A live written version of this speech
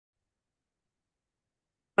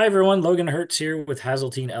Hi everyone, Logan Hertz here with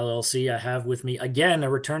Hazeltine LLC. I have with me again a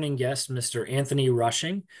returning guest, Mr. Anthony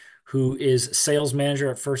Rushing, who is sales manager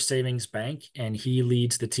at First Savings Bank, and he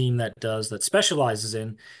leads the team that specializes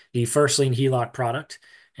in the First Lien HELOC product,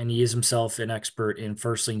 and he is himself an expert in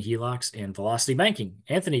First Lien HELOCs and velocity banking.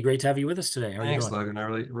 Anthony, great to have you with us today. How are you Thanks, doing? Logan. I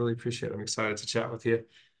really appreciate it. I'm excited to chat with you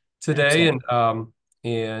today Excellent.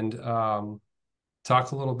 and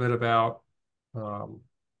talk a little bit about um,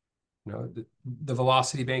 the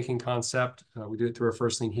velocity banking concept. We do it through our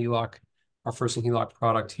First Lien HELOC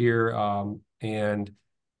product here, and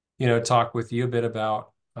talk with you a bit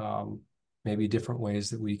about maybe different ways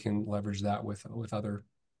that we can leverage that with other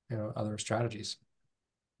strategies.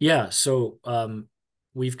 Yeah,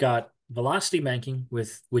 we've got velocity banking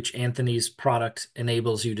with which Anthony's product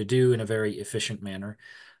enables you to do in a very efficient manner.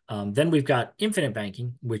 Then we've got infinite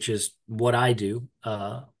banking, which is what I do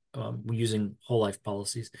using whole life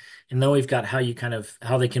policies. And then we've got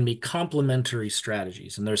how they can be complementary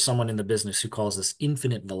strategies. And there's someone in the business who calls this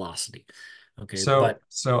infinite velocity. Okay, So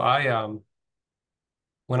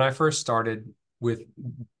when I first started with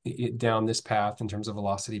it down this path in terms of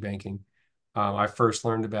velocity banking, I first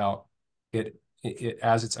learned about it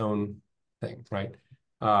as its own thing, right?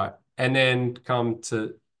 And then come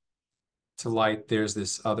to light, there's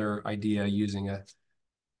this other idea using a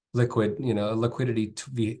liquidity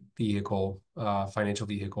vehicle, financial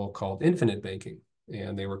vehicle called infinite banking,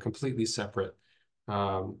 and they were completely separate.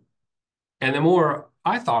 Um, and the more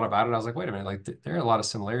I thought about it, I was like, wait a minute, like there are a lot of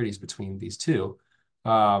similarities between these two.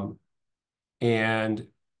 Um, and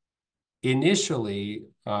initially,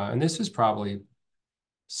 and this was probably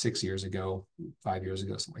 6 years ago, 5 years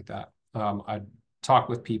ago, something like that. I talked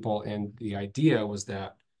with people, and the idea was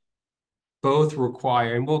that both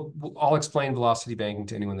require, and I'll explain velocity banking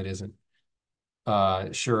to anyone that isn't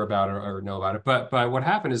sure about it or know about it. But what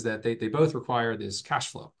happened is that they both require this cash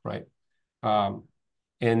flow, right? Um,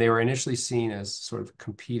 and they were initially seen as sort of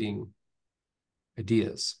competing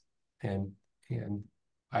ideas, and and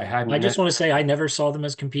I hadn't I just met. want to say I never saw them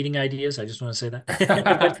as competing ideas. I just want to say that.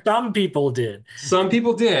 But some people did. Some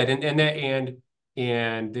people did,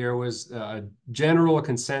 and there was a general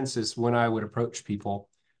consensus when I would approach people.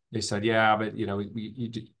 They said, "Yeah, but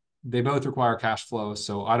they both require cash flow,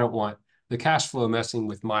 so I don't want the cash flow messing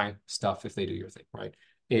with my stuff if they do your thing, right?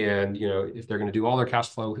 And if they're going to do all their cash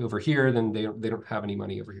flow over here, then they don't have any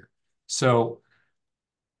money over here." So,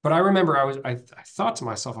 but I remember I thought to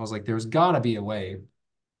myself, I was like, "There's got to be a way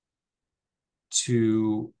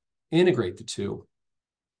to integrate the two,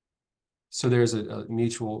 so there's a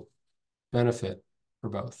mutual benefit for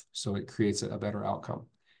both. So it creates a better outcome."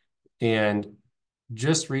 And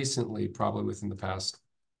just recently, probably within the past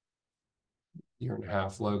year and a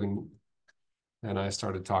half, Logan and I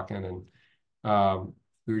started talking, and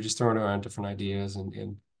we were just throwing around different ideas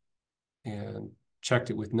and checked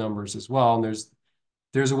it with numbers as well. And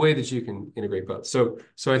there's a way that you can integrate both. So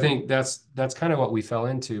I think that's kind of what we fell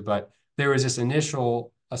into. But there was this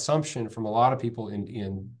initial assumption from a lot of people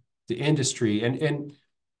in the industry and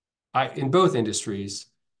I in both industries,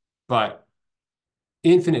 but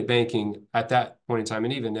infinite banking at that point in time,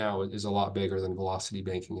 and even now, is a lot bigger than velocity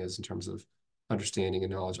banking is in terms of understanding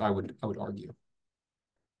and knowledge. I would argue.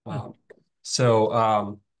 Hmm, Um, so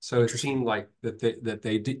it interesting. seemed like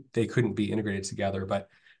they couldn't be integrated together, but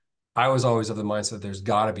I was always of the mindset there's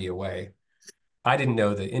got to be a way. I didn't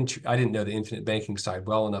know the infinite banking side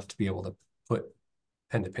well enough to be able to put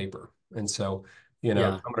pen to paper, and so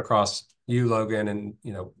Yeah. coming across you, Logan, and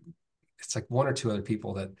it's like one or two other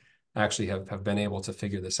people that actually have been able to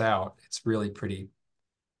figure this out. It's really pretty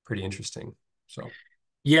interesting. So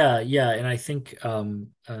Yeah, and I think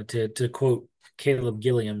to quote Caleb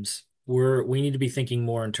Gilliams, we need to be thinking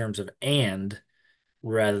more in terms of and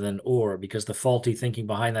rather than or, because the faulty thinking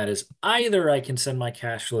behind that is either I can send my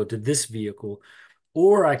cash flow to this vehicle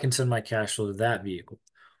or I can send my cash flow to that vehicle.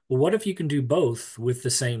 Well, what if you can do both with the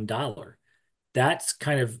same dollar? That's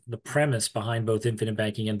kind of the premise behind both infinite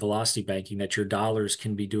banking and velocity banking, that your dollars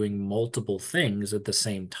can be doing multiple things at the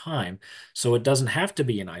same time. So it doesn't have to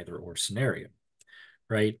be an either or scenario,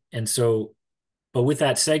 right? But with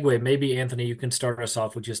that segue, maybe Anthony, you can start us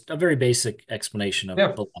off with just a very basic explanation of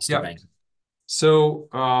yeah, velocity yeah. banking. So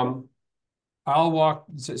I'll walk.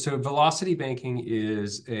 So velocity banking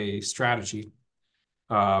is a strategy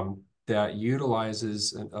that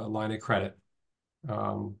utilizes a line of credit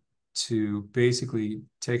um, to basically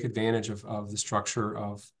take advantage of the structure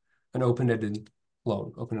of an open-ended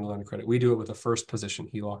open-ended line of credit. We do it with a first position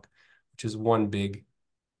HELOC, which is one big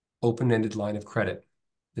open-ended line of credit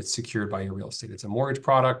that's secured by your real estate. It's a mortgage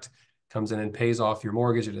product, comes in and pays off your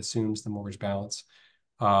mortgage. It assumes the mortgage balance.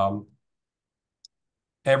 Um,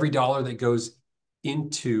 every dollar that goes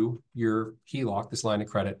into your HELOC, this line of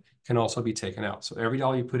credit, can also be taken out. So every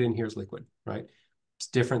dollar you put in here is liquid, right? It's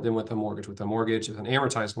different than with a mortgage. With a mortgage, with an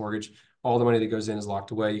amortized mortgage, all the money that goes in is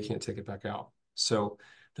locked away. You can't take it back out. So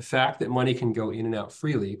the fact that money can go in and out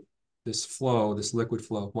freely, this flow, this liquid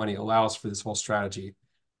flow of money allows for this whole strategy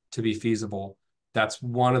to be feasible. That's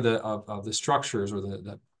one of the structures or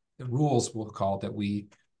the rules, we'll call it, that we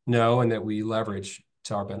know and that we leverage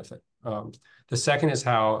to our benefit. The second is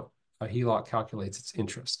how a HELOC calculates its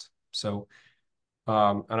interest. So,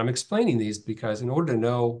 and I'm explaining these because in order to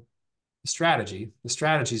know the strategy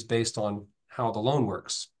is based on how the loan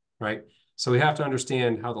works, right? So we have to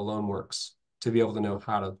understand how the loan works to be able to know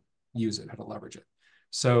how to use it, how to leverage it.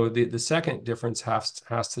 So the second difference has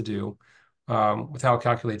to do with how it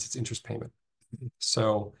calculates its interest payment.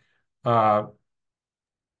 So the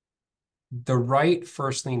right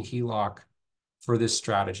first lien HELOC for this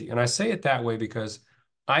strategy, and I say it that way because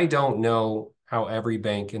I don't know how every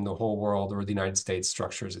bank in the whole world or the United States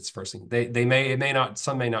structures its first lien.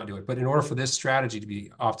 Some may not do it, but in order for this strategy to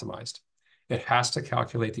be optimized, it has to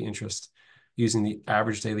calculate the interest using the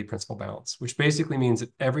average daily principal balance, which basically means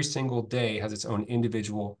that every single day has its own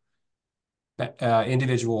individual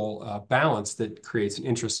balance that creates an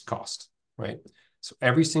interest cost, right? So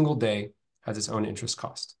every single day has its own interest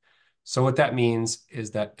cost. So what that means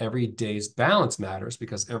is that every day's balance matters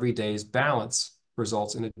because every day's balance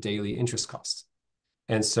results in a daily interest cost.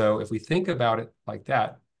 And so if we think about it like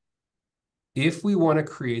that, if we want to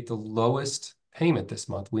create the lowest payment this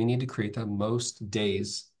month, we need to create the most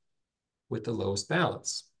days with the lowest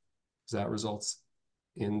balance, because that results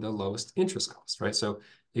in the lowest interest cost, right? So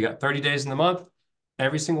you got 30 days in the month.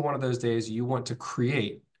 Every single one of those days, you want to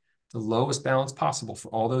create the lowest balance possible for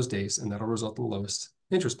all those days, and that'll result in the lowest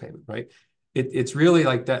interest payment, right? It's really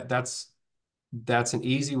like that. That's an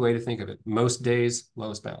easy way to think of it. Most days,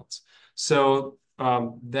 lowest balance. So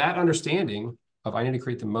that understanding of I need to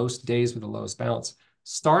create the most days with the lowest balance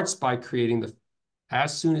starts by creating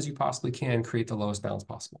as soon as you possibly can, create the lowest balance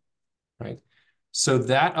possible, right? So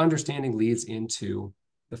that understanding leads into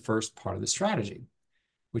the first part of the strategy,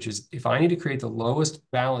 which is if I need to create the lowest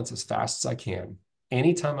balance as fast as I can,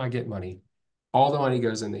 anytime I get money, all the money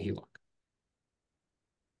goes in the HELOC.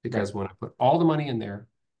 Because when I put all the money in there,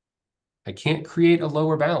 I can't create a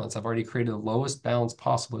lower balance. I've already created the lowest balance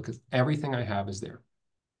possible because everything I have is there.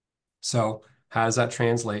 So how does that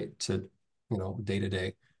translate to, day to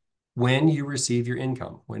day? When you receive your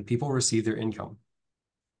income, when people receive their income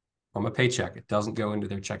from a paycheck, it doesn't go into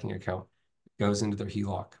their checking account. It goes into their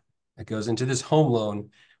HELOC. It goes into this home loan,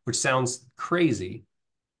 which sounds crazy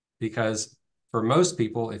because for most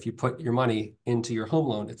people, if you put your money into your home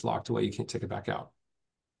loan, it's locked away. You can't take it back out.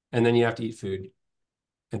 And then you have to eat food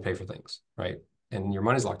and pay for things, right? And your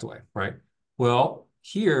money's locked away, right? Well,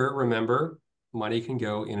 here, remember, money can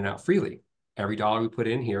go in and out freely. Every dollar we put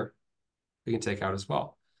in here, we can take out as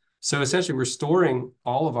well. So essentially, we're storing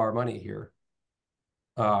all of our money here.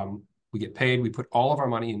 We get paid, we put all of our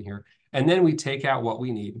money in here, and then we take out what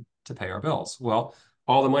we need to pay our bills. Well,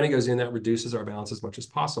 all the money goes in, that reduces our balance as much as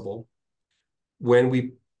possible. When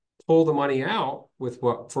we pull the money out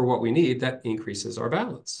for what we need, that increases our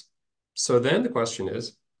balance. So then the question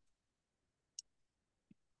is,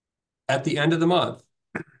 at the end of the month,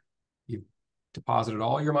 you've deposited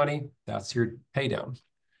all your money, that's your pay down.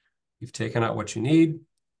 You've taken out what you need,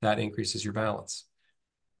 that increases your balance.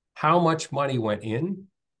 How much money went in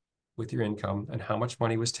with your income and how much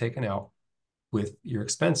money was taken out with your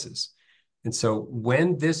expenses? And so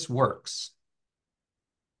when this works,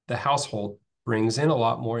 the household brings in a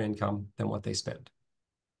lot more income than what they spend.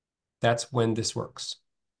 That's when this works.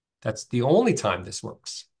 That's the only time this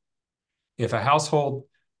works. If a household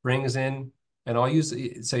brings in, and I'll use,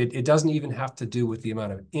 so it doesn't even have to do with the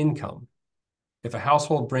amount of income. If a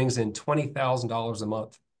household brings in $20,000 a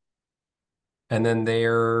month, and then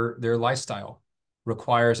their lifestyle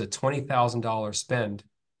requires a $20,000 spend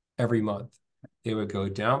every month, it would go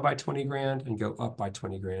down by 20 grand and go up by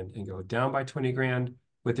 20 grand and go down by 20 grand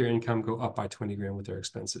with their income, go up by 20 grand with their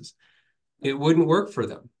expenses. It wouldn't work for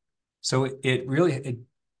them. So and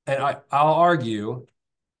I'll argue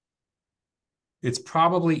it's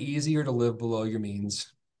probably easier to live below your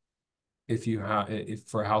means if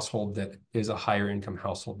for a household that is a higher income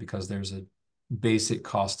household, because there's a basic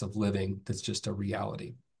cost of living that's just a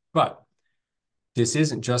reality. But this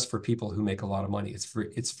isn't just for people who make a lot of money.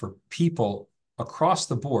 It's for people across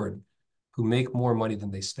the board who make more money than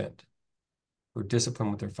they spend, who are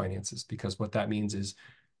disciplined with their finances. Because what that means is,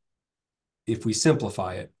 if we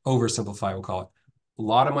simplify it, oversimplify, we'll call it, a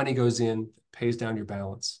lot of money goes in, pays down your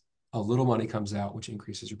balance. A little money comes out, which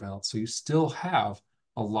increases your balance. So you still have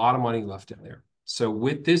a lot of money left in there. So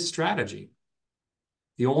with this strategy,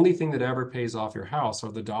 the only thing that ever pays off your house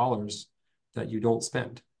are the dollars that you don't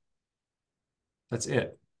spend. That's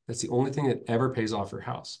it. That's the only thing that ever pays off your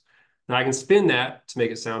house. Now I can spin that to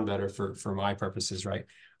make it sound better for my purposes, right?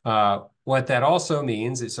 What that also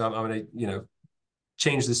means is, so I'm going to,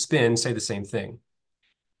 change the spin, say the same thing.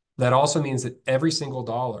 That also means that every single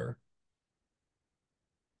dollar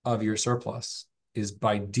of your surplus is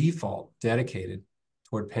by default dedicated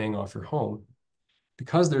toward paying off your home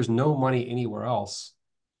because there's no money anywhere else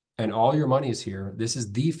and all your money is here. This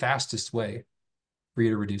is the fastest way for you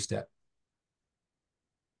to reduce debt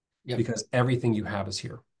Yep. because everything you have is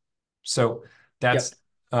here. So Yep. that's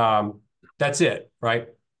that's it, right?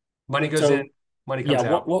 Money goes in, So money yeah, comes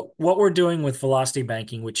what out. what what we're doing with velocity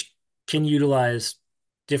banking, which can utilize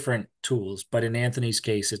different tools, but in Anthony's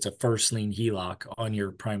case, it's a first lien HELOC on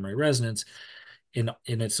your primary residence, and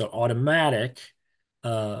it's an automatic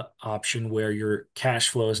option where your cash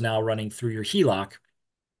flow is now running through your HELOC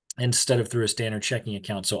instead of through a standard checking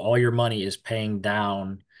account. So all your money is paying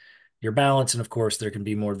down your balance. And of course, there can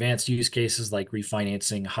be more advanced use cases like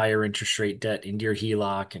refinancing higher interest rate debt into your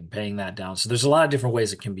HELOC and paying that down. So there's a lot of different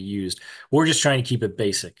ways it can be used. We're just trying to keep it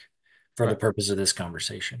basic for the Right. purpose of this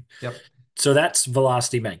conversation. Yep. So that's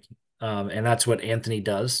velocity banking. And that's what Anthony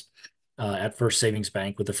does at First Savings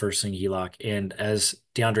Bank with the First Lien HELOC. And as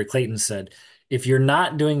DeAndre Clayton said, if you're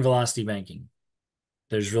not doing velocity banking,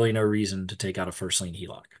 there's really no reason to take out a First Lien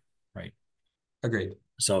HELOC, right? Agreed.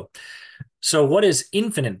 So so what is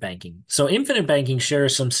infinite banking? So infinite banking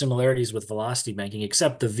shares some similarities with velocity banking,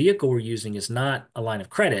 except the vehicle we're using is not a line of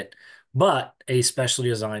credit, but a specially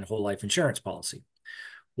designed whole life insurance policy,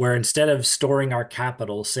 where instead of storing our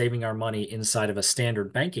capital, saving our money inside of a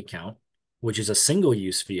standard bank account, which is a single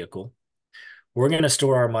use vehicle, we're going to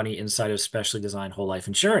store our money inside of specially designed whole life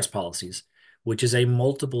insurance policies, which is a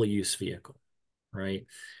multiple use vehicle, right?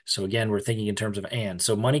 So again, we're thinking in terms of and.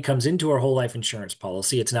 So money comes into our whole life insurance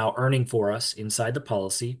policy. It's now earning for us inside the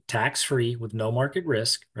policy, tax-free with no market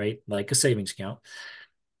risk, right? Like a savings account.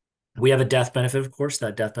 We have a death benefit, of course.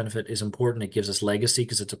 That death benefit is important. It gives us legacy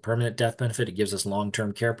because it's a permanent death benefit. It gives us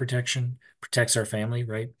long-term care protection, protects our family,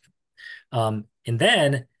 right? And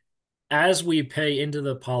then as we pay into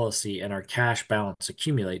the policy and our cash balance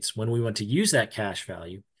accumulates, when we want to use that cash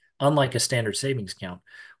value, unlike a standard savings account,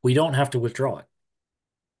 we don't have to withdraw it.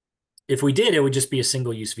 If we did, it would just be a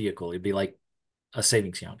single use vehicle. It'd be like a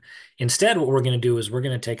savings account. Instead, what we're going to do is we're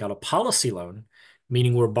going to take out a policy loan,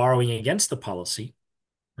 meaning we're borrowing against the policy,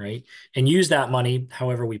 right? And use that money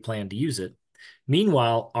however we plan to use it.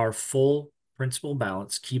 Meanwhile, our full principal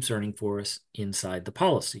balance keeps earning for us inside the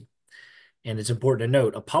policy. And it's important to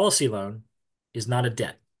note a policy loan is not a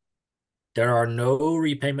debt. There are no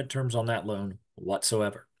repayment terms on that loan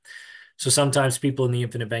whatsoever. So sometimes people in the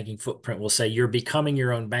infinite banking footprint will say, you're becoming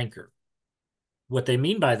your own banker. What they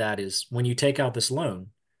mean by that is when you take out this loan,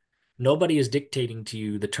 nobody is dictating to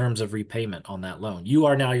you the terms of repayment on that loan. You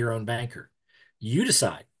are now your own banker. You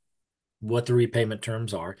decide what the repayment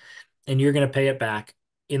terms are, and you're going to pay it back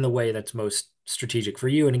in the way that's most strategic for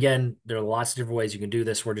you. And again, there are lots of different ways you can do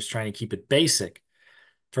this. We're just trying to keep it basic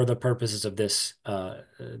for the purposes of this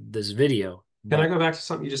video. Can I But go back to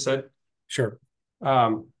something you just said? sure.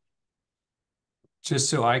 Um, just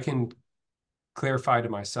so I can clarify to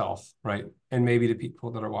myself, right? And maybe to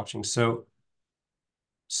people that are watching. So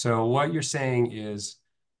what you're saying is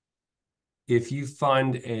if you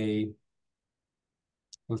fund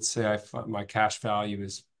let's say my cash value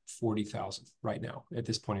is 40,000 right now at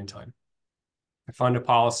this point in time. I fund a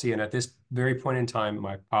policy, and at this very point in time,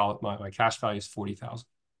 my cash value is 40,000.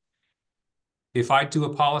 If I do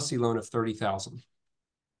a policy loan of 30,000,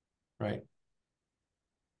 right?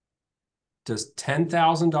 Does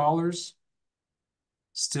 $10,000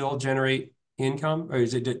 still generate income, or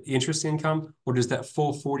is it interest income, or does that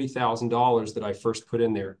full $40,000 that I first put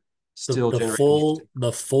in there The, still the generate interest full income?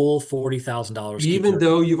 the full $40,000 keeps Even earning.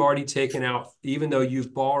 though you've already taken out, even though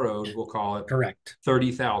you've borrowed, we'll call it Correct.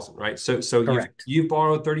 30,000, right? So Correct. you've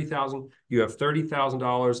borrowed 30,000, you have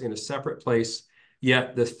 $30,000 in a separate place,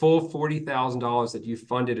 yet the full $40,000 that you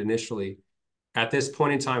funded initially at this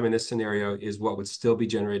point in time in this scenario is what would still be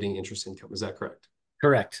generating interest income. Is that correct?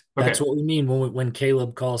 Correct. That's Okay. what we mean when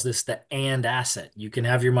Caleb calls this the and asset. You can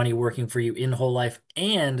have your money working for you in whole life,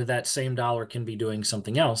 and that same dollar can be doing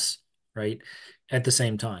something else, right, at the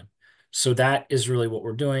same time. So that is really what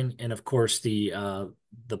we're doing. And of course, the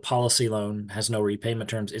policy loan has no repayment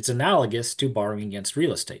terms. It's analogous to borrowing against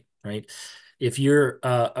real estate, right? If you're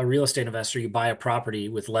a real estate investor, you buy a property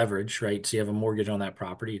with leverage, right? So you have a mortgage on that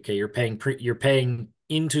property. Okay, you're paying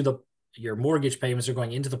into your mortgage payments are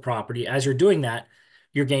going into the property. As you're doing that,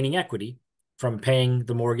 you're gaining equity from paying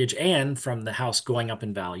the mortgage and from the house going up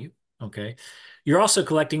in value. Okay. You're also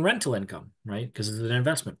collecting rental income, right? Because it's an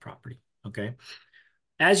investment property. Okay.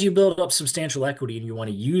 As you build up substantial equity and you want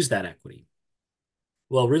to use that equity,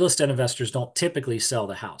 well, real estate investors don't typically sell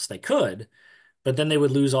the house. They could, but then they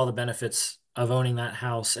would lose all the benefits of owning that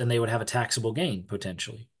house and they would have a taxable gain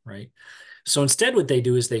potentially, right? So instead, what they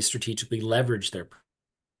do is they strategically leverage their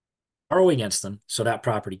borrow against them. So that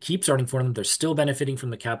property keeps earning for them. They're still benefiting from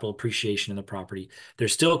the capital appreciation in the property. They're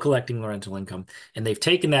still collecting the rental income, and they've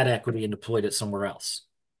taken that equity and deployed it somewhere else,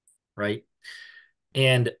 right?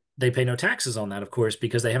 And they pay no taxes on that, of course,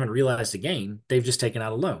 because they haven't realized a gain. They've just taken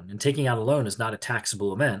out a loan. And taking out a loan is not a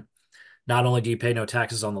taxable event. Not only do you pay no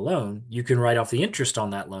taxes on the loan, you can write off the interest on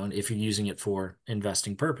that loan if you're using it for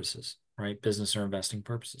investing purposes, right? Business or investing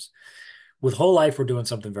purposes. With whole life, we're doing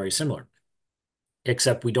something very similar,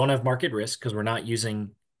 except we don't have market risk because we're not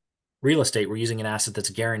using real estate. We're using an asset that's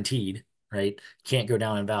guaranteed, right? Can't go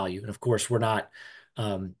down in value. And of course, we don't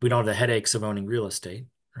have the headaches of owning real estate,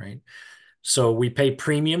 right? So we pay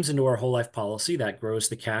premiums into our whole life policy that grows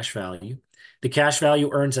the cash value. The cash value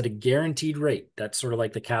earns at a guaranteed rate. That's sort of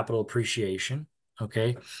like the capital appreciation.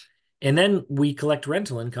 Okay. And then we collect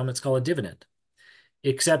rental income. It's called a dividend.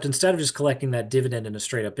 Except instead of just collecting that dividend in a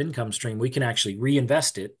straight up income stream, we can actually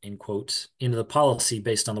reinvest it, in quotes, into the policy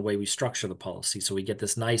based on the way we structure the policy. So we get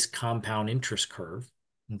this nice compound interest curve.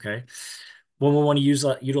 Okay. When we want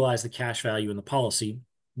to utilize the cash value in the policy,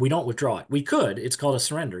 we don't withdraw it. We could. It's called a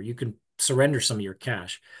surrender. You can surrender some of your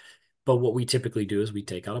cash. But what we typically do is we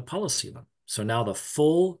take out a policy loan. So now the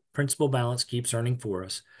full principal balance keeps earning for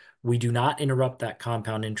us. We do not interrupt that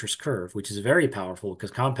compound interest curve, which is very powerful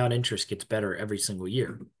because compound interest gets better every single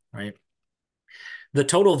year, right? The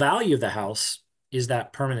total value of the house is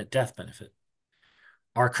that permanent death benefit.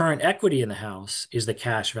 Our current equity in the house is the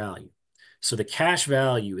cash value. So the cash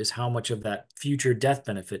value is how much of that future death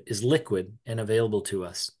benefit is liquid and available to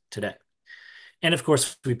us today. And of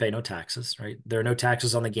course, we pay no taxes, right? There are no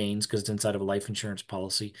taxes on the gains because it's inside of a life insurance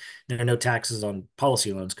policy. There are no taxes on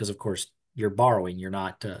policy loans because, of course, you're borrowing. You're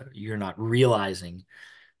not realizing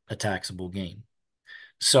a taxable gain.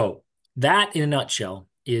 So that, in a nutshell,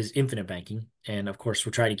 is infinite banking. And of course,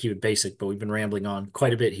 we're trying to keep it basic, but we've been rambling on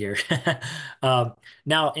quite a bit here.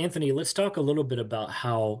 Now, Anthony, let's talk a little bit about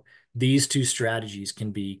how these two strategies can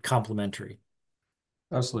be complementary.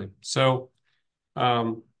 Absolutely.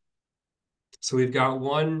 Um, so we've got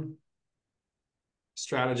one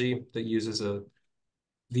strategy that uses a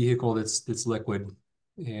vehicle that's liquid,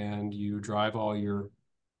 and you drive all your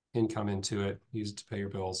income into it, use it to pay your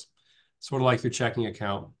bills. Sort of like your checking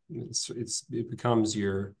account. It becomes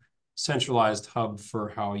your centralized hub for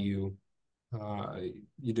how you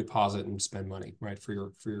deposit and spend money, right, for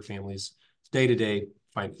your family's day-to-day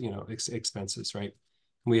expenses, right?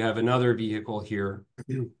 We have another vehicle here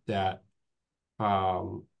that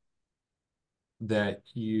that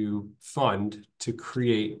you fund to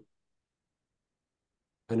create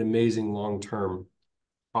an amazing long-term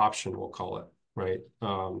option, we'll call it, right?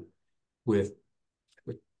 With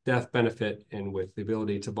death benefit and with the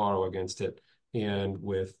ability to borrow against it, and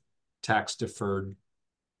with tax deferred,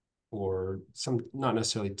 or some, not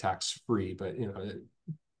necessarily tax free, but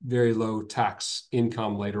very low tax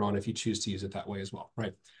income later on if you choose to use it that way as well,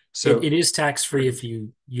 right? So It is tax free if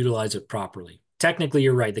you utilize it properly. Technically,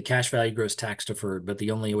 you're right. The cash value grows tax deferred, but the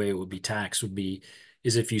only way it would be taxed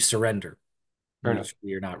is if you surrender, fair enough. which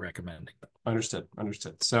we are not recommending. Understood.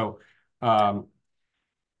 Um,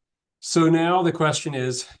 so now the question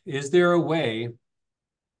is there a way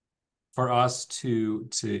for us to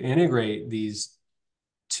integrate these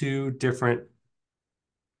two different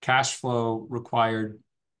cash flow required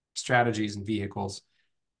strategies and vehicles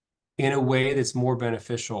in a way that's more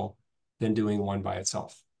beneficial than doing one by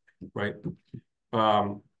itself, right?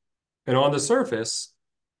 And on the surface,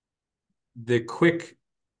 the quick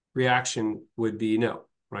reaction would be no,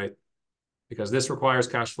 right? Because this requires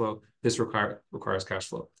cash flow, this requires cash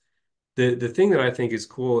flow. The thing that I think is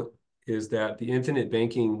cool is that the infinite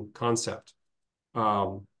banking concept,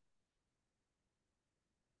 part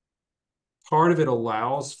of it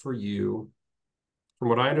allows for you, from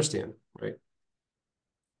what I understand, right?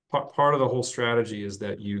 Part of the whole strategy is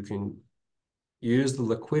that you can use the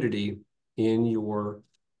liquidity in your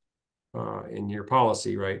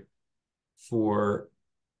policy, right,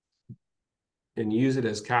 and use it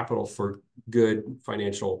as capital for good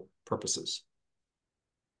financial purposes,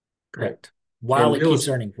 right? Correct. While And it keeps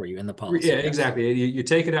earning for you in the yeah, policy, yes. exactly. You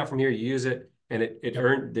take it out from here, you use it, and it Yep.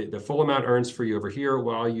 earned the full amount earns for you over here,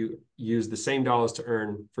 while you use the same dollars to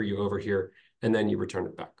earn for you over here, and then you return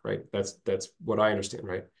it back, right? That's what I understand,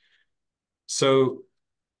 right? So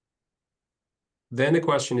then the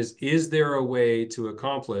question is there a way to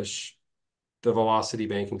accomplish the velocity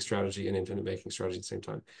banking strategy and infinite banking strategy at the same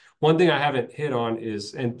time? One thing I haven't hit on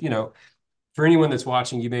is, and for anyone that's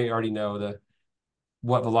watching, you may already know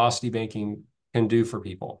what velocity banking can do for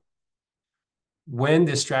people. When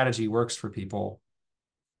this strategy works for people,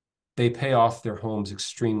 they pay off their homes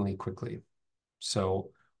extremely quickly. So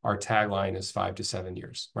our tagline is 5 to 7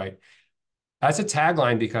 years, right? That's a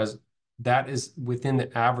tagline because that is within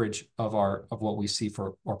the average of what we see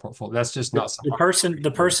for our portfolio. That's just not some The arbitrary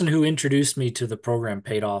number. person who introduced me to the program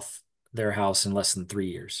paid off their house in less than 3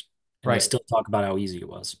 years, and they Right. still talk about how easy it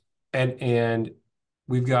was. And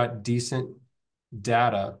we've got decent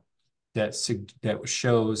data that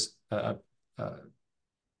shows a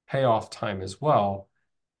payoff time as well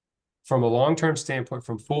from a long-term standpoint,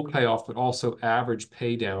 from full payoff, but also average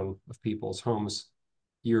pay down of people's homes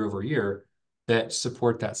year over year that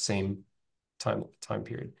support that same time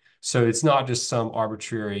period. So it's not just some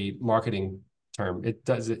arbitrary marketing term.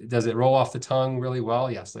 Does it roll off the tongue really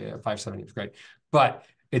well? Yes, 570 is great, but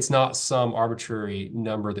it's not some arbitrary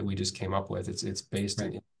number that we just came up with. It's based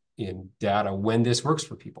Right. in data when this works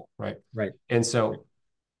for people, right? Right. And so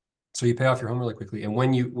you pay off your home really quickly, and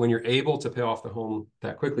when you're able to pay off the home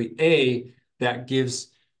that quickly, that gives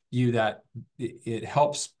you that it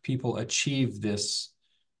helps people achieve this.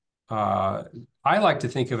 I like to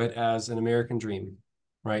think of it as an American dream,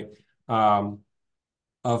 right? Um,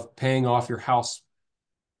 of paying off your house,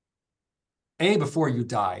 before you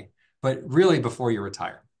die, but really before you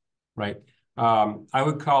retire, right? I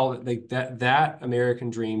would call it that American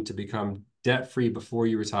dream to become debt-free before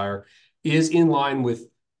you retire is in line with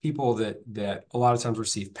people that a lot of times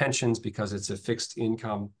receive pensions because it's a fixed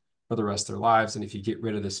income for the rest of their lives. And if you get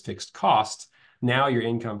rid of this fixed cost, now your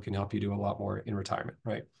income can help you do a lot more in retirement,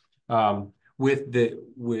 right? With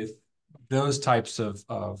those types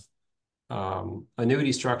of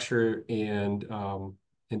annuity structure and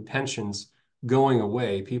pensions going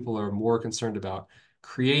away, people are more concerned about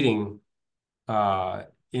creating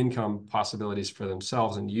income possibilities for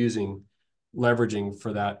themselves and leveraging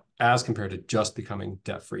for that as compared to just becoming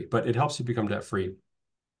debt free. But it helps you become debt free.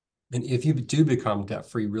 And if you do become debt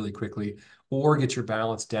free really quickly or get your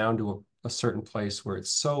balance down to a certain place where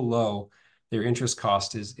it's so low, their interest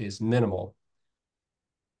cost is minimal,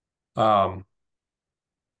 um,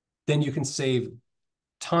 then you can save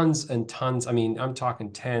tons and tons. I mean, I'm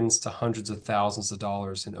talking tens to hundreds of thousands of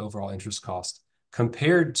dollars in overall interest cost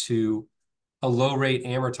compared to a low rate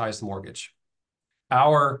amortized mortgage.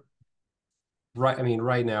 Our I mean,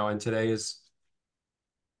 right now, and today is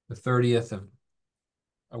the 30th of,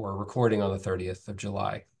 we're recording on the 30th of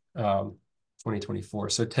July,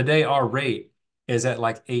 2024. So today our rate is at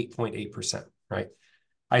like 8.8%, right?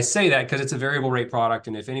 I say that because it's a variable rate product.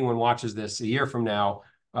 And if anyone watches this a year from now,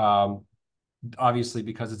 obviously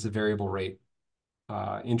because it's a variable rate,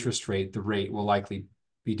 interest rate, the rate will likely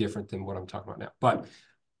be different than what I'm talking about now. But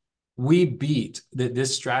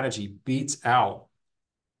this strategy beats out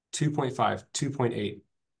 2.5, 2.8,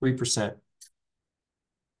 3%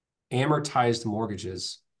 amortized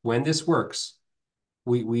mortgages. When this works,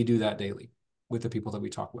 we do that daily with the people that we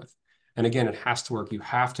talk with. And again, it has to work. You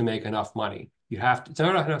have to make enough money. You have to,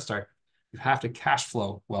 no, sorry. You have to cash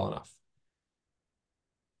flow well enough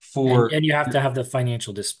And for, you have to have the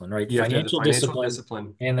financial discipline, right? you have to have the Financial financial discipline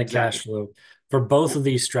discipline. and the cash Exactly. flow. For both of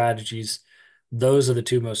these strategies, those are the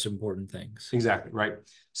two most important things. Exactly. Right.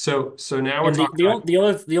 So now we're And talking about,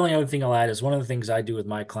 the only other thing I'll add is one of the things I do with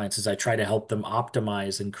my clients is I try to help them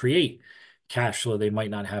optimize and create cash flow they might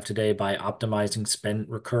not have today by optimizing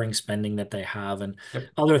recurring spending that they have and yep,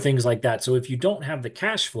 other things like that. So if you don't have the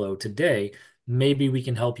cash flow today, maybe we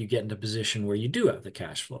can help you get into a position where you do have the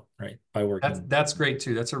cash flow, right? By working. that's great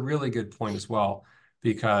too. That's a really good point as well,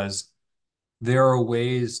 because there are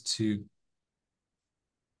ways to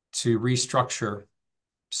restructure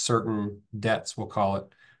certain debts, we'll call it.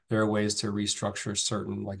 There are ways to restructure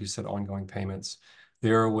certain, like you said, ongoing payments.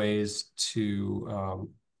 There are ways to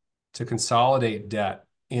consolidate debt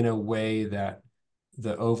in a way that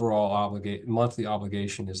the overall monthly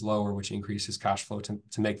obligation is lower, which increases cash flow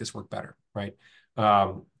to make this work better, right?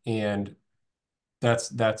 And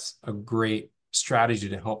that's a great strategy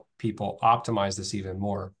to help people optimize this even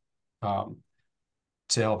more, to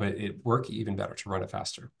help it work even better, to run it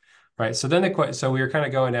faster, right? So then so we were kind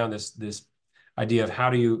of going down this idea of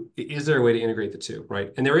is there a way to integrate the two,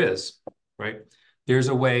 right? And there is, right? There's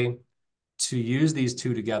a way to use these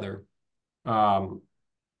two together um,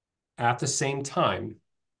 at the same time,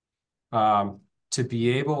 to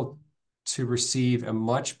be able to receive a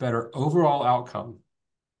much better overall outcome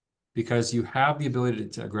because you have the ability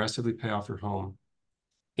to aggressively pay off your home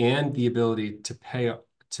and the ability to pay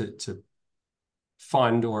to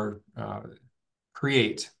fund or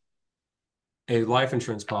create a life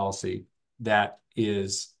insurance policy that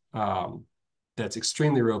is that's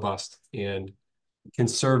extremely robust and can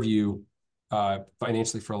serve you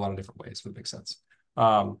financially for a lot of different ways, if it makes sense.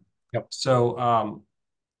 Um, Yep. so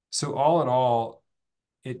so all in all,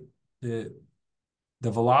 it the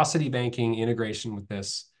velocity banking integration with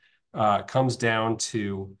this comes down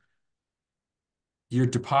to you're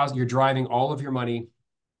driving all of your money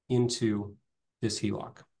into this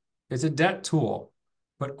HELOC. It's a debt tool,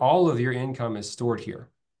 but all of your income is stored here,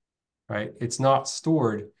 right? It's not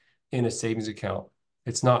stored in a savings account.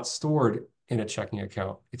 It's not stored in a checking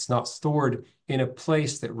account. It's not stored in a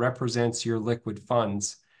place that represents your liquid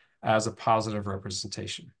funds as a positive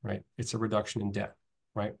representation, right? It's a reduction in debt,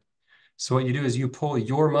 right? So what you do is you pull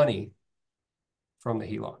your money from the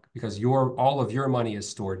HELOC because all of your money is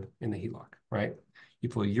stored in the HELOC, right? You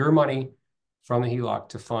pull your money from the HELOC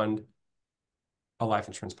to fund a life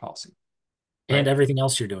insurance policy, And right? everything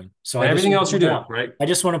else you're doing. So And everything else you're doing, right? I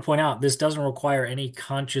just want to point out this doesn't require any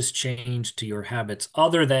conscious change to your habits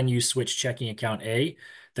other than you switch checking account A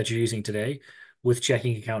that you're using today with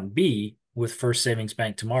checking account B with First Savings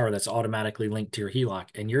Bank tomorrow that's automatically linked to your HELOC.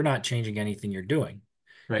 And you're not changing anything you're doing.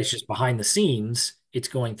 It's Right. just behind the scenes, it's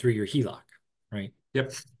going through your HELOC, right?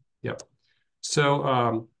 Yep. Yep.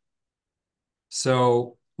 So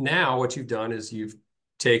so now what you've done is you've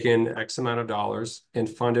taken X amount of dollars and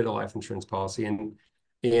funded a life insurance policy.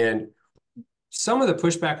 And some of the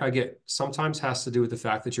pushback I get sometimes has to do with the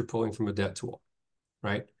fact that you're pulling from a debt tool,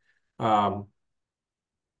 right? Um,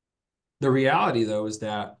 the reality, though, is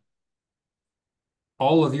that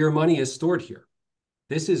all of your money is stored here.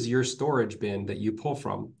 This is your storage bin that you pull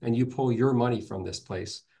from, and you pull your money from this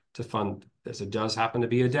place to fund this. It does happen to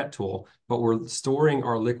be a debt tool, but we're storing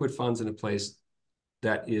our liquid funds in a place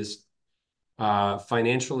that is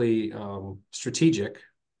financially strategic,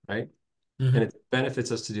 right? And Mm-hmm. it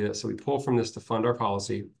benefits us to do that. So we pull from this to fund our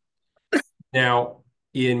policy. Now,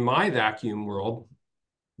 in my vacuum world,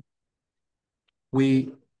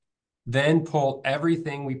 we then pull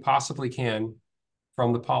everything we possibly can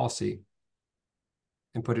from the policy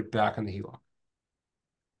and put it back on the HELOC.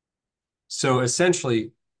 So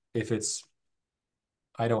essentially, if it's,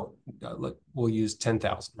 I don't, we'll use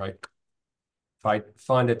 10,000, right? If I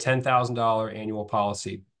fund a $10,000 annual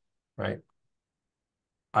policy, right?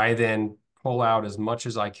 I then pull out as much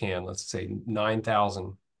as I can, let's say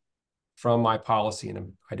 9,000 from my policy,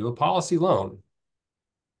 and I do a policy loan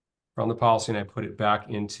from the policy and I put it back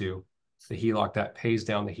into the HELOC that pays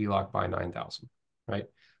down the HELOC by 9,000, right?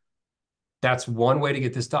 That's one way to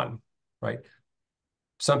get this done, right?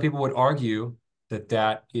 Some people would argue that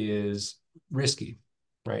that is risky,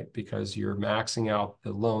 right? Because you're maxing out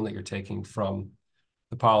the loan that you're taking from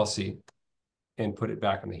the policy and put it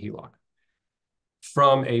back in the HELOC.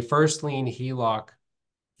 From a first lien HELOC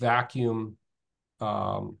vacuum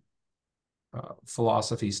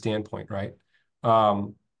philosophy standpoint, right?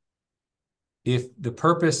 If the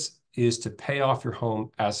purpose is to pay off your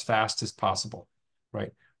home as fast as possible,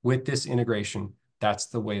 right? With this integration, that's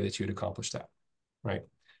the way that you'd accomplish that, right?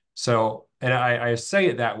 So, and I say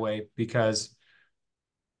it that way because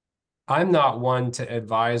I'm not one to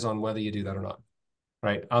advise on whether you do that or not,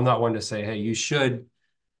 right? I'm not one to say, hey, you should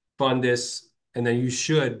fund this and then you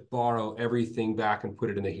should borrow everything back and put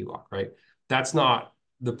it in the HELOC, right? That's not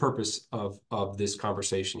the purpose of this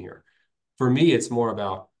conversation here. For me, it's more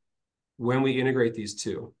about when we integrate these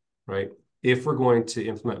two, right? If we're going to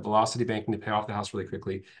implement velocity banking to pay off the house really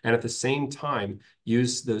quickly, and at the same time,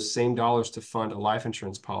 use those same dollars to fund a life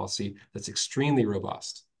insurance policy that's extremely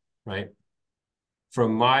robust, right?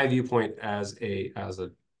 From my viewpoint as a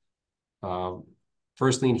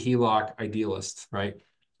first lien HELOC idealist, right?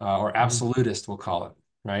 Or Mm-hmm. absolutist, we'll call it,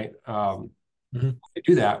 right? Mm-hmm. To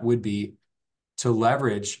do that would be to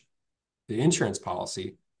leverage the insurance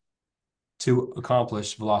policy to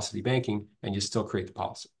accomplish velocity banking, and you still create the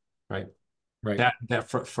policy, right? Right. That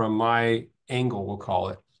from my angle, we'll call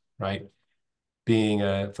it, right? Being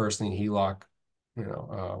a first lien HELOC,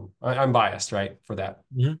 I'm biased, right, for that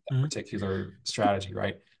Mm-hmm. particular strategy,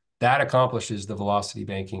 right? That accomplishes the velocity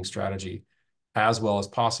banking strategy as well as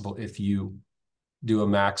possible if you do a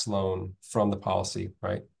max loan from the policy,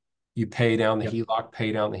 right? You pay down the Yep. HELOC,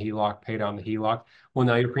 pay down the HELOC, pay down the HELOC. Well,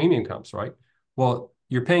 now your premium comes, right? Well,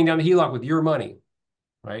 you're paying down the HELOC with your money,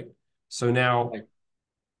 right? So now Right.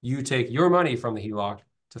 you take your money from the HELOC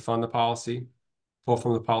to fund the policy, pull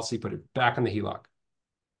from the policy, put it back in the HELOC,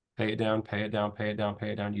 pay it down, pay it down, pay it down,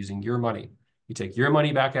 pay it down using your money. You take your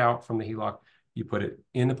money back out from the HELOC, you put it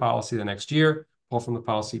in the policy the next year, pull from the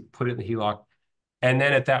policy, put it in the HELOC. And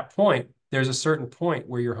then at that point, there's a certain point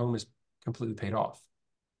where your home is completely paid off,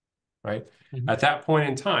 right? Mhm. At that point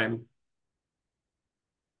in time,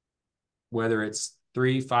 whether it's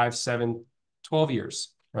 3, 5, 7, 12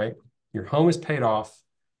 years, right? Your home is paid off,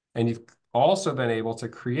 and you've also been able to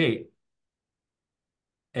create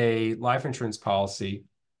a life insurance policy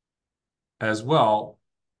as well,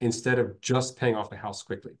 instead of just paying off the house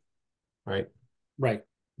quickly, right? Right,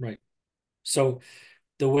 right. So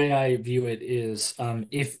the way I view it is,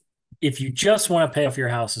 if you just want to pay off your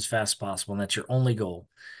house as fast as possible and that's your only goal,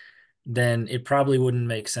 then it probably wouldn't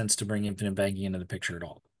make sense to bring infinite banking into the picture at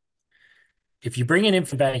all. If you bring in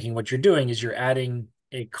infinite banking, what you're doing is you're adding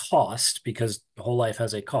a cost because whole life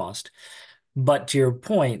has a cost. But to your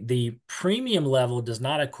point, the premium level does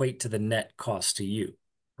not equate to the net cost to you,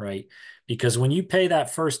 right? Because when you pay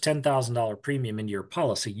that first $10,000 premium into your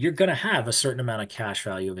policy, you're going to have a certain amount of cash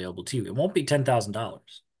value available to you. It won't be $10,000,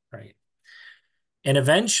 right? And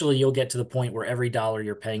eventually you'll get to the point where every dollar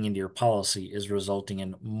you're paying into your policy is resulting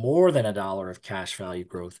in more than a dollar of cash value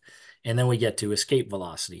growth. And then we get to escape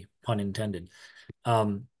velocity, pun intended.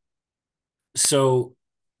 Um, so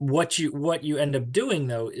what you end up doing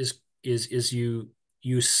though is you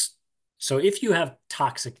so if you have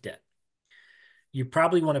toxic debt, you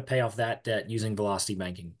probably want to pay off that debt using velocity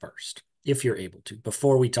banking first, if you're able to,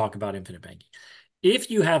 before we talk about infinite banking.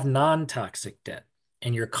 If you have non-toxic debt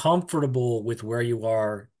and you're comfortable with where you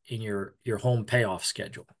are in your home payoff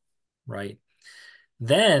schedule, right?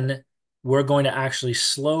 Then we're going to actually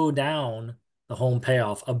slow down the home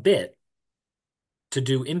payoff a bit to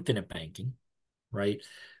do infinite banking, right?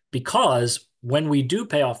 Because when we do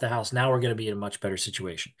pay off the house, now we're going to be in a much better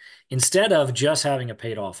situation. Instead of just having a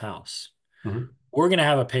paid off house, Mm-hmm. we're going to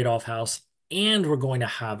have a paid off house and we're going to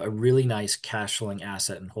have a really nice cash flowing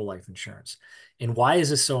asset in whole life insurance. And why is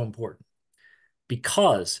this so important?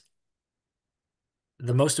 Because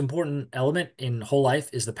the most important element in whole life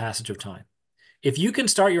is the passage of time. If you can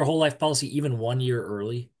start your whole life policy even 1 year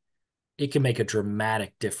early, it can make a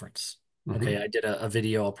dramatic difference. Okay, Mm-hmm. I did a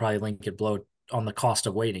video, I'll probably link it below, on the cost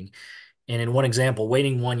of waiting. And in one example,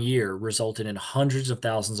 waiting 1 year resulted in hundreds of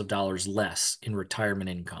thousands of dollars less in retirement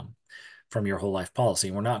income from your whole life policy.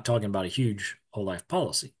 And we're not talking about a huge whole life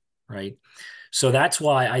policy, right? So that's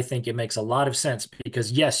why I think it makes a lot of sense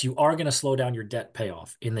because, yes, you are going to slow down your debt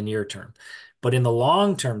payoff in the near term. But in the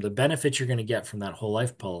long term, the benefits you're going to get from that whole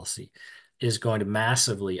life policy is going to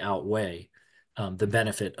massively outweigh the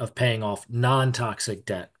benefit of paying off non-toxic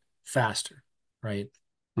debt faster, right?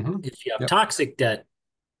 Mm-hmm. If you have Yep. toxic debt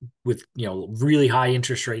with really high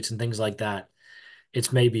interest rates and things like that,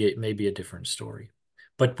 it may be a different story.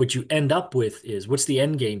 But what you end up with is, what's the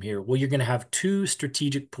end game here? Well, you're going to have two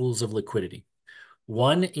strategic pools of liquidity,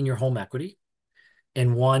 one in your home equity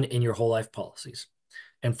and one in your whole life policies.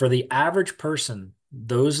 And for the average person,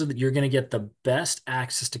 you're going to get the best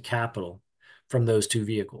access to capital from those two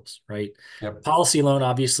vehicles, right? Yep. Policy loan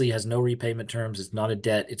obviously has no repayment terms. It's not a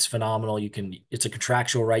debt. It's phenomenal. It's a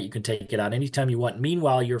contractual right. You can take it out anytime you want.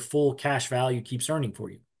 Meanwhile, your full cash value keeps earning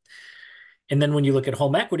for you. And then when you look at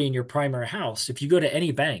home equity in your primary house, if you go to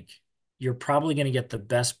any bank, you're probably going to get the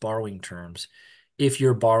best borrowing terms if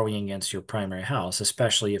you're borrowing against your primary house,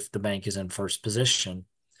 especially if the bank is in first position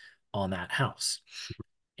on that house.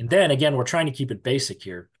 And then again, we're trying to keep it basic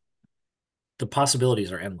here. The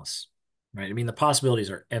possibilities are endless, right? I mean, the possibilities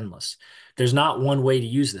are endless. There's not one way to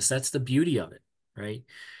use this. That's the beauty of it, right?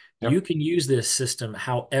 You Yep. can use this system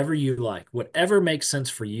however you like, whatever makes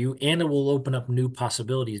sense for you, and it will open up new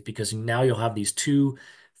possibilities because now you'll have these two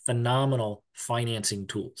phenomenal financing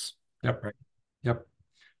tools, Yep. right? Yep.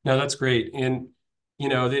 No, that's great. And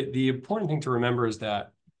the important thing to remember is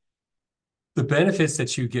that the benefits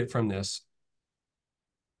that you get from this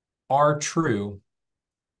are true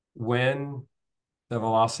when the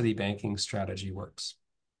velocity banking strategy works.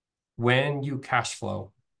 When you cash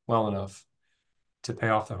flow well enough to pay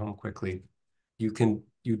off the home quickly, you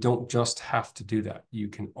don't just have to do that. You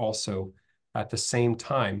can also at the same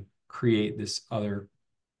time create this other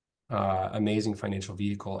amazing financial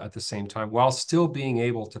vehicle at the same time while still being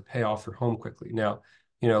able to pay off your home quickly. Now,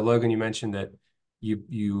 Logan, you mentioned that you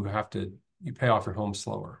pay off your home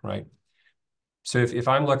slower, right? So if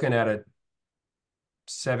I'm looking at a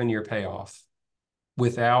 7-year payoff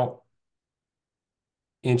without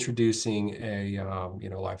introducing a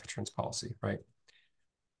life insurance policy, right?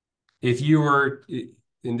 If you were,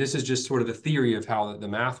 and this is just sort of the theory of how the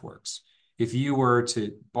math works. If you were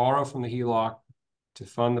to borrow from the HELOC to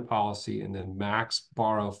fund the policy and then max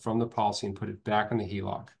borrow from the policy and put it back in the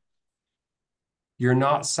HELOC, you're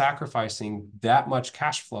not sacrificing that much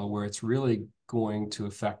cash flow where it's really going to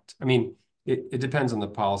affect. I mean, it depends on the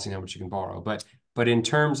policy and how much you can borrow, but But in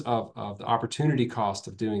terms of the opportunity cost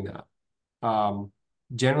of doing that,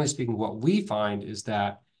 generally speaking, what we find is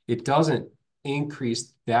that it doesn't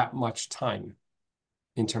increase that much time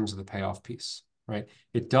in terms of the payoff piece, right?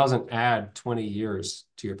 It doesn't add 20 years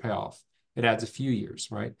to your payoff. It adds a few years,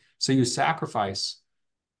 right? So you sacrifice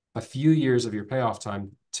a few years of your payoff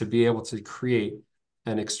time to be able to create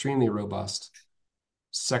an extremely robust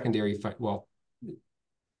secondary, well,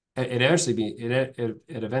 it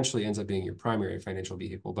eventually ends up being your primary financial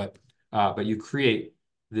vehicle, but you create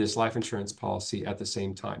this life insurance policy at the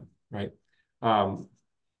same time, right? Um,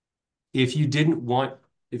 if you didn't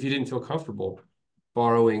feel comfortable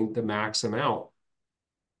borrowing the max amount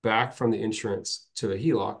back from the insurance to a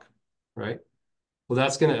HELOC, right? Well,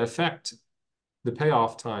 that's going to affect the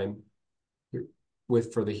payoff time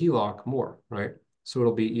for the HELOC more, right? So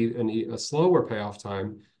it'll be a slower payoff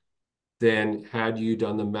time than had you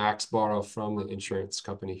done the max borrow from the insurance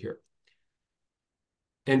company here.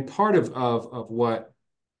 And part of what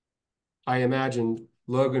I imagine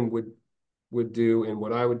Logan would do and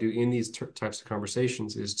what I would do in these types of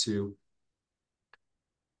conversations is to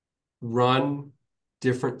run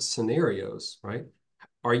different scenarios, right?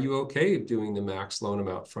 Are you okay doing the max loan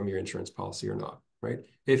amount from your insurance policy or not, right?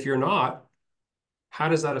 If you're not, how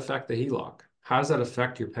does that affect the HELOC? How does that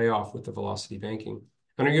affect your payoff with the velocity banking?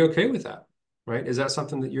 And are you okay with that, right? Is that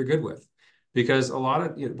something that you're good with? Because a lot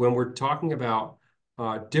of, when we're talking about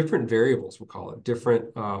different variables, we'll call it,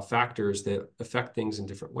 different factors that affect things in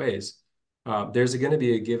different ways, there's going to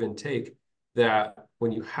be a give and take that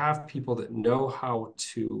when you have people that know how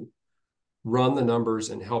to run the numbers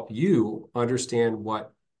and help you understand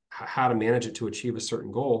how to manage it to achieve a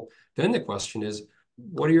certain goal, then the question is,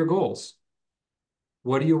 what are your goals?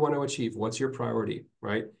 What do you want to achieve? What's your priority,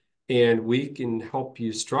 right? And we can help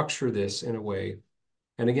you structure this in a way.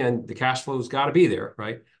 And again, the cash flow's got to be there,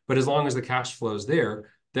 right? But as long as the cash flow is there,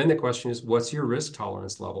 then the question is, what's your risk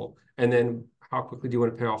tolerance level? And then how quickly do you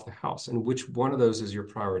want to pay off the house? And which one of those is your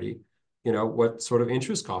priority? What sort of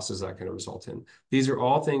interest cost is that going to result in? These are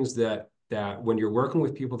all things that when you're working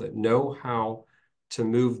with people that know how to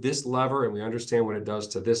move this lever and we understand what it does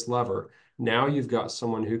to this lever, now you've got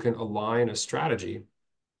someone who can align a strategy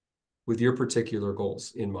with your particular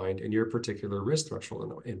goals in mind and your particular risk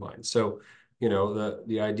threshold in mind. So,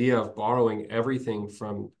 the idea of borrowing everything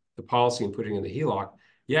from the policy and putting in the HELOC,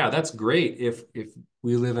 yeah, that's great if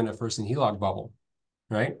we live in a first lien HELOC bubble,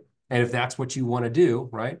 right? And if that's what you want to do,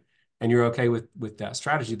 right? And you're okay with that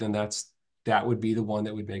strategy, then that would be the one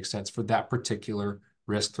that would make sense for that particular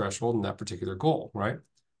risk threshold and that particular goal, right?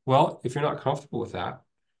 Well, if you're not comfortable with that,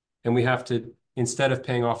 and we have to, instead of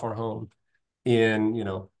paying off our home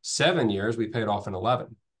in 7 years, we pay it off in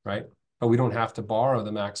 11, right? But we don't have to borrow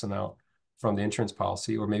the max amount from the insurance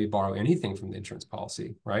policy or maybe borrow anything from the insurance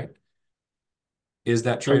policy, right? Is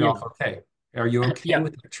that Oh yeah. trade-off okay? Are you okay Yeah.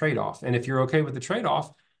 with the trade-off? And if you're okay with the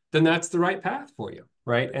trade-off, then that's the right path for you,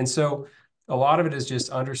 right? And so a lot of it is just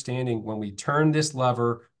understanding when we turn this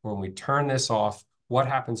lever, when we turn this off, what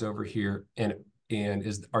happens over here, and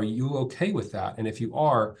are you okay with that? And if you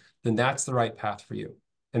are, then that's the right path for you.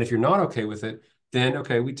 And if you're not okay with it, then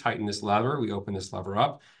okay, we tighten this lever, we open this lever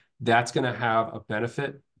up. That's going to have a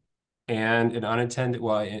benefit and an unintended,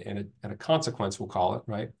 well, and a consequence, we'll call it,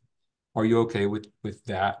 right? Are you okay with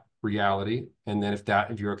that reality? And then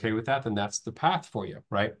if you're okay with that, then that's the path for you,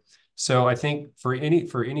 right? So I think for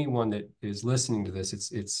anyone that is listening to this,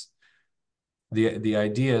 it's the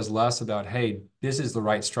idea is less about, hey, this is the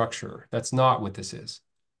right structure. That's not what this is.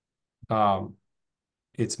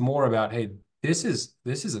 It's more about, hey, this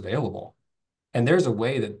is available, and there's a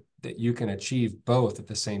way that you can achieve both at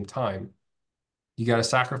the same time. You got to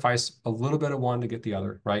sacrifice a little bit of one to get the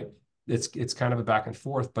other, right? It's kind of a back and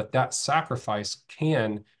forth, but that sacrifice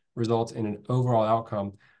can result in an overall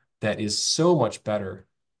outcome that is so much better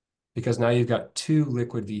because now you've got two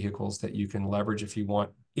liquid vehicles that you can leverage if you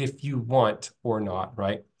want or not,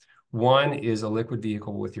 right? One is a liquid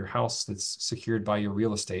vehicle with your house that's secured by your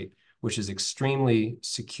real estate, which is extremely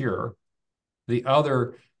secure. The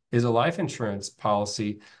other is a life insurance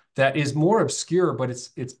policy that is more obscure, but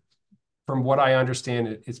it's from what I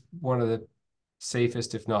understand, it's one of the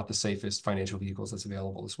safest, if not the safest, financial vehicles that's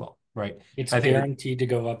available as well, right? It's I think, guaranteed to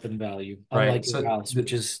go up in value, right. unlike your So, house,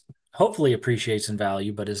 which is hopefully appreciates in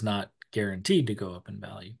value, but is not guaranteed to go up in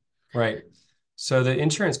value. right. So the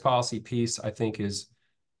insurance policy piece, I think, is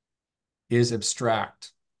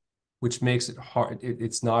abstract, which makes it hard.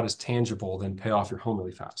 It's not as tangible than pay off your home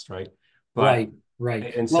really fast, right? But Right,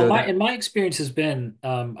 right. and Well, so my that my experience has been,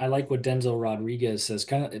 I like what Denzel Rodriguez says.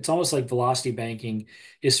 Kind of, it's almost like velocity banking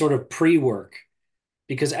is sort of pre-work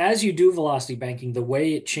Because as you do velocity banking, the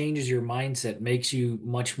way it changes your mindset makes you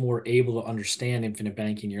much more able to understand infinite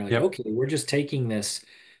banking. You're like, Yep. okay, we're just taking this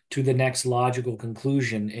to the next logical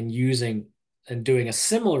conclusion and using and doing a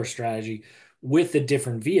similar strategy with a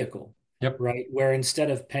different vehicle, Yep. right? Where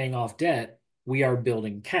instead of paying off debt, we are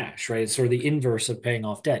building cash, right? It's sort of the inverse of paying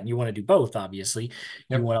off debt. And you want to do both, obviously.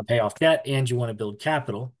 You Yep. want to pay off debt and you want to build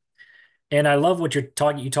capital. And I love what you're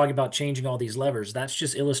talking. You talk about changing all these levers. That's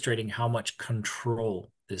just illustrating how much control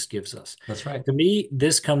this gives us. That's right. To me,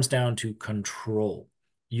 this comes down to control.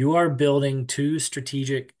 You are building two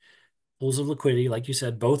strategic pools of liquidity, like you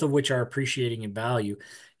said, both of which are appreciating in value.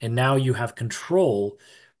 And now you have control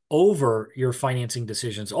over your financing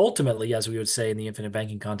decisions. Ultimately, as we would say in the infinite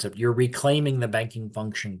banking concept, you're reclaiming the banking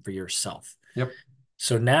function for yourself. Yep.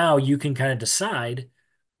 So now you can kind of decide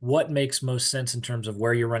what makes most sense in terms of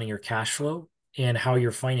where you're running your cash flow and how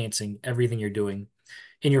you're financing everything you're doing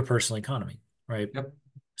in your personal economy, right? Yep.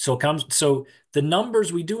 So the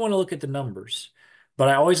numbers, we do want to look at the numbers, but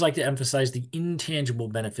I always like to emphasize the intangible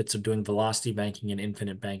benefits of doing velocity banking and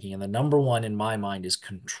infinite banking. And the number one in my mind is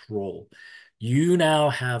control. You now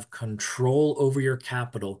have control over your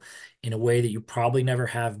capital in a way that you probably never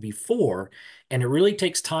have before. And it really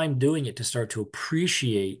takes time doing it to start to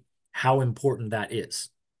appreciate how important that is.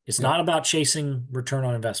 It's Yep. not about chasing return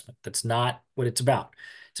on investment. That's not what it's about.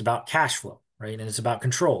 It's about cash flow, right? And it's about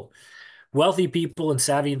control. Wealthy people and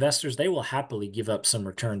savvy investors, they will happily give up some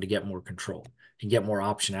return to get more control and get more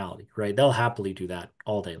optionality, right? They'll happily do that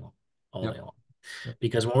all day long, all day Yep. long. Yep.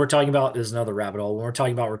 Because when we're talking about, there's another rabbit hole, when we're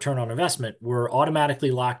talking about return on investment, we're automatically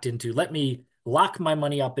locked into, let me lock my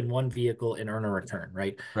money up in one vehicle and earn a return,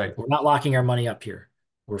 right? Right. We're not locking our money up here.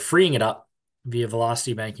 We're freeing it up via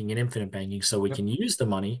velocity banking and infinite banking so we Yep. can use the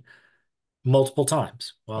money multiple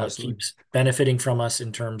times while it Absolutely. keeps benefiting from us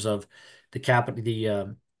in terms of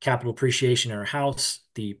capital appreciation in our house,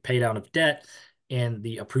 the pay down of debt, and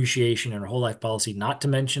the appreciation in our whole life policy, not to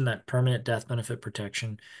mention that permanent death benefit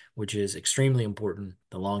protection, which is extremely important,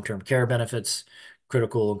 the long-term care benefits,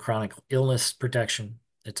 critical and chronic illness protection,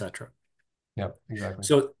 etc. Yep. Exactly.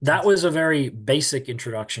 So that That's was a very basic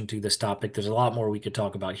introduction to this topic. There's a lot more we could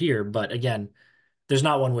talk about here, but again, there's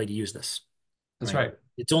not one way to use this, that's right? right.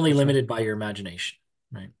 It's only That's right. limited by your imagination,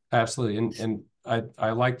 right? Absolutely. And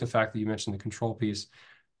I like the fact that you mentioned the control piece.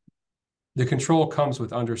 The control comes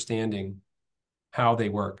with understanding how they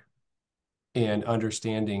work and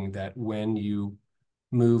understanding that when you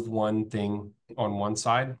move one thing on one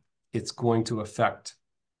side, it's going to affect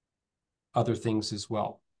other things as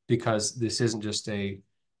well. Because this isn't just an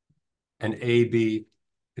A B,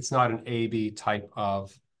 it's not an A B type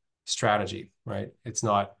of strategy, right? It's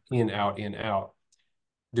not in, out, in, out.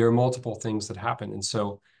 There are multiple things that happen. And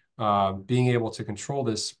so being able to control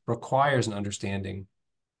this requires an understanding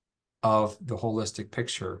of the holistic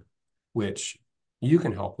picture, which you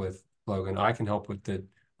can help with, Logan. I can help with the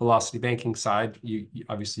velocity banking side.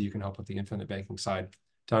 Obviously you can help with the infinite banking side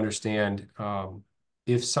to understand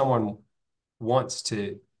if someone wants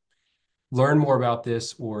to learn more about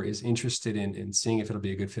this or is interested in seeing if it'll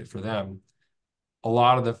be a good fit for them. A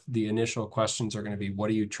lot of the initial questions are going to be, what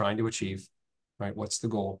are you trying to achieve, right? What's the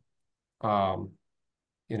goal? Um,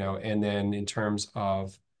 and then in terms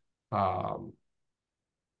of um,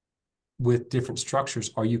 with different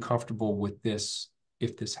structures, are you comfortable with this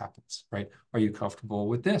if this happens, right? Are you comfortable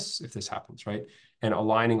with this if this happens, right? And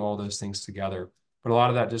aligning all those things together. But a lot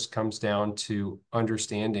of that just comes down to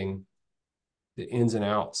understanding the ins and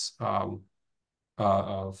outs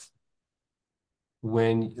of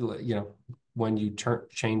when when you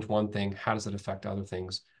change one thing, how does it affect other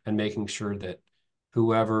things, and making sure that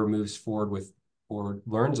whoever moves forward with or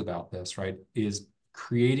learns about this, right, is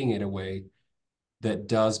creating it in a way that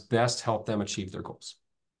does best help them achieve their goals.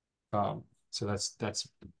 So that's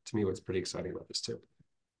to me what's pretty exciting about this too.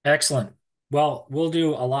 Excellent. Well, we'll do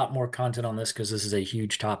a lot more content on this because this is a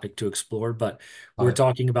huge topic to explore, but Love we're it.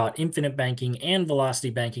 talking about infinite banking and velocity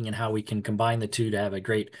banking and how we can combine the two to have a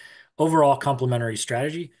great overall complementary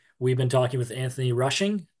strategy. We've been talking with Anthony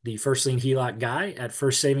Rushing, the First Lien HELOC guy at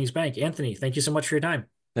First Savings Bank. Anthony, thank you so much for your time.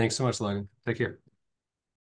 Thanks so much, Logan. Take care.